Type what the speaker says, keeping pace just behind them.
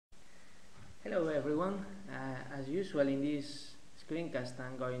Hello everyone. As usual in this screencast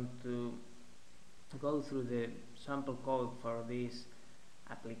I'm going to go through the sample code for this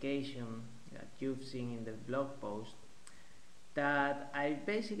application that you've seen in the blog post that I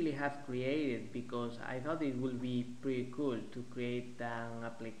basically have created because I thought it would be pretty cool to create an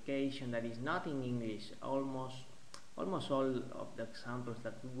application that is not in English. Almost all of the examples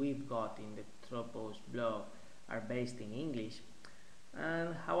that we've got in the Tropo's blog are based in English.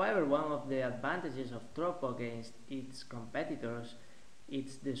 And however, one of the advantages of Tropo against its competitors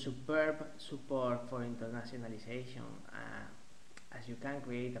is the superb support for internationalization, as you can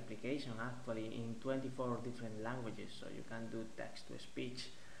create application actually in 24 different languages, so you can do text to speech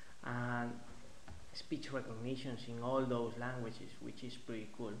and speech recognitions in all those languages, which is pretty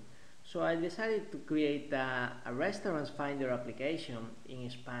cool. So I decided to create a restaurants finder application in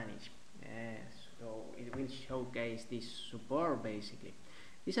Spanish. So it will showcase this support basically.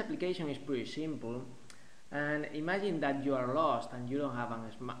 This application is pretty simple, and imagine that you are lost and you don't have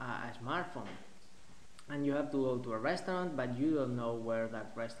a smartphone and you have to go to a restaurant but you don't know where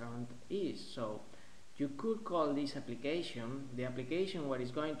that restaurant is. So you could call this application. The application, what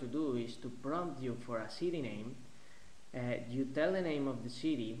it's going to do is to prompt you for a city name. You tell the name of the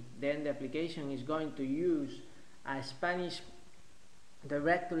city, then the application is going to use a Spanish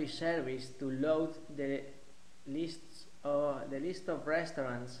directory service to load the list of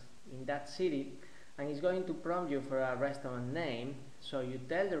restaurants in that city, and it's going to prompt you for a restaurant name. So you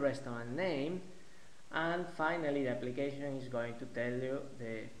tell the restaurant name, and finally the application is going to tell you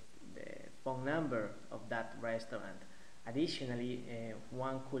the phone number of that restaurant. Additionally,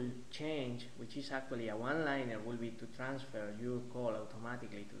 one cool change, which is actually a one-liner, will be to transfer your call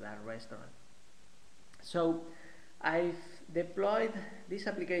automatically to that restaurant. So I've deployed this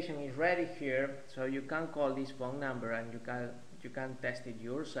application, is ready here, so you can call this phone number and you can test it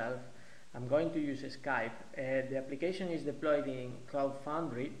yourself. I'm going to use Skype. The application is deployed in Cloud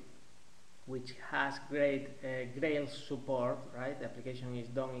Foundry, which has great Grails support, right? The application is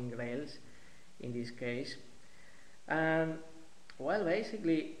done in Grails in this case. And well,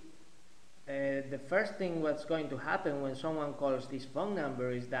 basically the first thing what's going to happen when someone calls this phone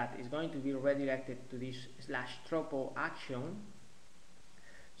number is that it's going to be redirected to this /tropo action.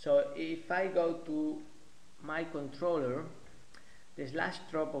 So if I go to my controller, the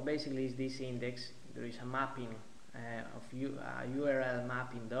 /tropo basically is this index. There is a mapping of URL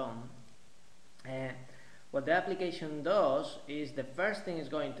mapping done. What the application does is the first thing it's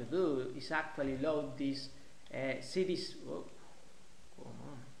going to do is actually load these cities. Whoa, come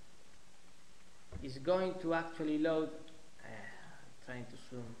on. Is going to actually load, trying to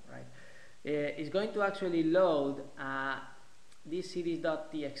zoom, right? Is going to actually load this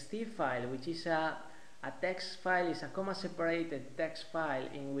cities.txt file, which is a text file, is a comma separated text file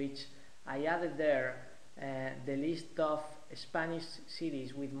in which I added there the list of Spanish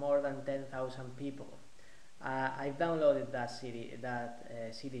cities with more than 10,000 people. I've downloaded that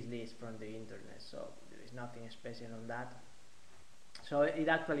cities list from the internet, so there is nothing special on that. So it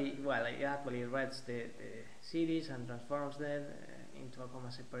actually reads the cities and transforms them into a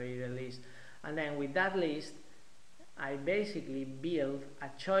comma separated list, and then with that list I basically build a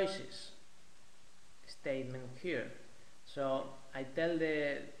choices statement here. So I tell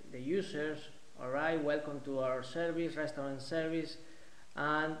the users, alright, welcome to our service, restaurant service,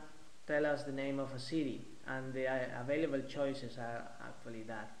 and tell us the name of a city, and the available choices are actually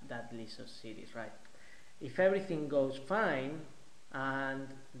that list of cities, right? If everything goes fine and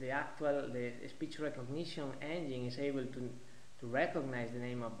the speech recognition engine is able to recognize the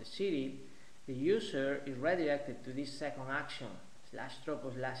name of the city, the user is redirected to this second action,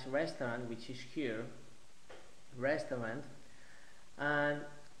 /tropo/restaurant, which is here, restaurant. And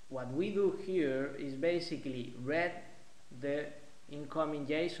what we do here is basically read the incoming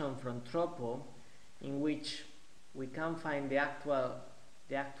JSON from Tropo, in which we can find the actual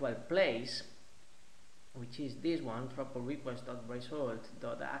place, which is this one, tropo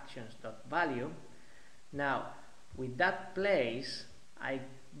request.result.actions.value. Now with that place I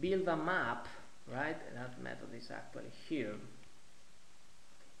build a map, right? That method is actually here.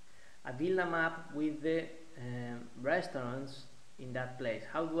 I build a map with the restaurants in that place.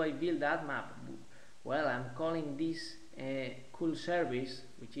 How do I build that map? Well, I'm calling this cool service,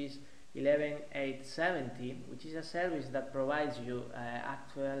 which is 11870, which is a service that provides you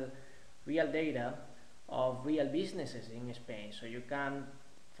actual real data of real businesses in Spain. So you can,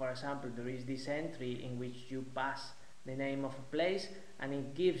 for example, there is this entry in which you pass the name of a place and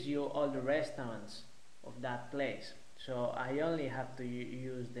it gives you all the restaurants of that place. So I only have to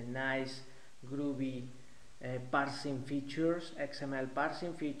use the nice groovy parsing features, XML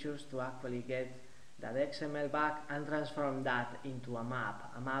parsing features, to actually get that XML back and transform that into a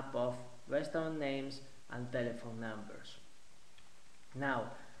map of restaurant names and telephone numbers.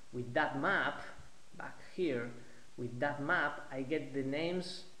 Now, with that map, back here, with that map, I get the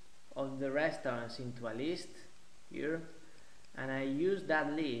names of the restaurants into a list here, and I use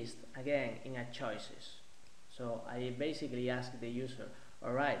that list again in a choices. So I basically ask the user,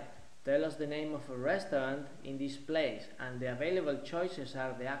 alright, tell us the name of a restaurant in this place, and the available choices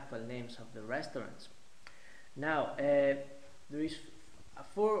are the actual names of the restaurants. Now, there is a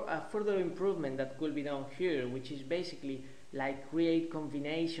further improvement that could be done here, which is basically like create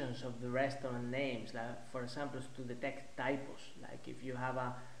combinations of the restaurant names, like for example to detect typos. Like if you have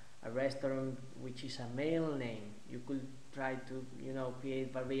a restaurant which is a male name, you could try to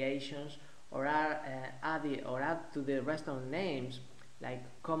create variations or add to the restaurant names like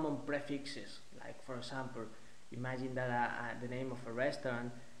common prefixes. Like for example, imagine that the name of a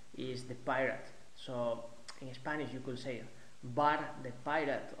restaurant is the Pirate. So in Spanish you could say Bar the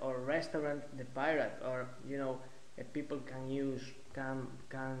Pirate or Restaurant the Pirate, or people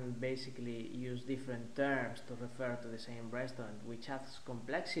can basically use different terms to refer to the same restaurant, which adds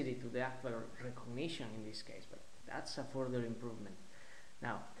complexity to the actual recognition in this case, but that's a further improvement.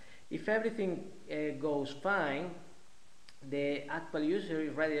 Now, if everything goes fine, the actual user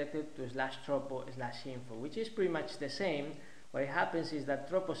is redirected to /tropo/info, which is pretty much the same. What happens is that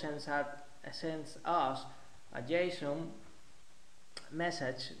Tropo sends us a JSON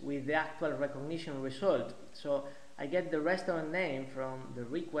message with the actual recognition result. So I get the restaurant name from the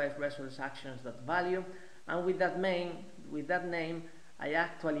request results actions.value, and with that name I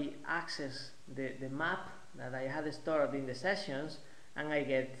actually access the map that I had stored in the sessions, and I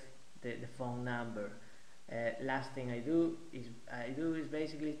get the phone number. Last thing I do is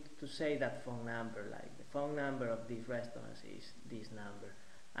basically to say that phone number, like the phone number of these restaurants is this number,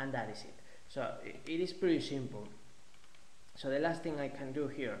 and that is it. So it is pretty simple. So the last thing I can do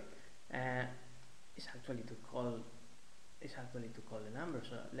here is actually to call the number.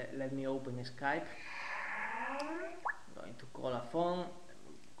 So let me open Skype. I'm going to call a phone,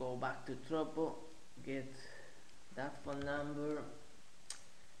 go back to Tropo, get that phone number.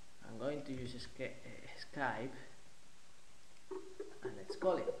 I'm going to use Skype, and let's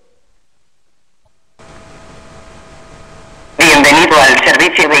call it. Bienvenido al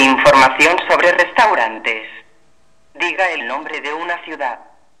servicio de información sobre restaurantes. Diga el nombre de una ciudad.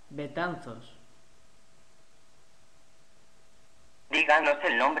 Betanzos. Díganos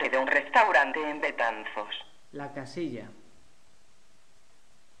el nombre de un restaurante en Betanzos. La Casilla.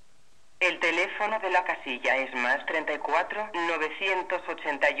 El teléfono de la casilla es más 34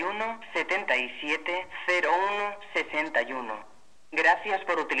 981 77 01 61. Gracias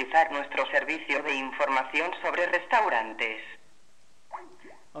por utilizar nuestro servicio de información sobre restaurantes.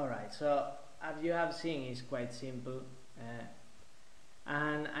 Alright, so as you have seen, it's quite simple,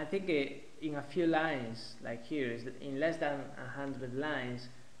 and I think in a few lines, like here, in less than 100 lines,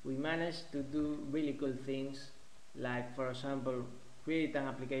 we managed to do really cool things, like for example, create an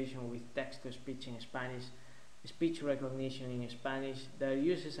application with text-to-speech in Spanish, speech recognition in Spanish, that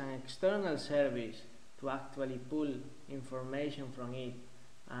uses an external service to actually pull information from it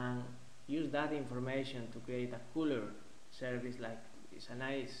and use that information to create a cooler service. Like it's a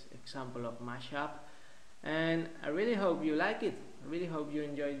nice example of mashup, and I really hope you like it. I really hope you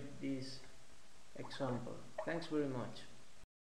enjoyed this example. Thanks very much.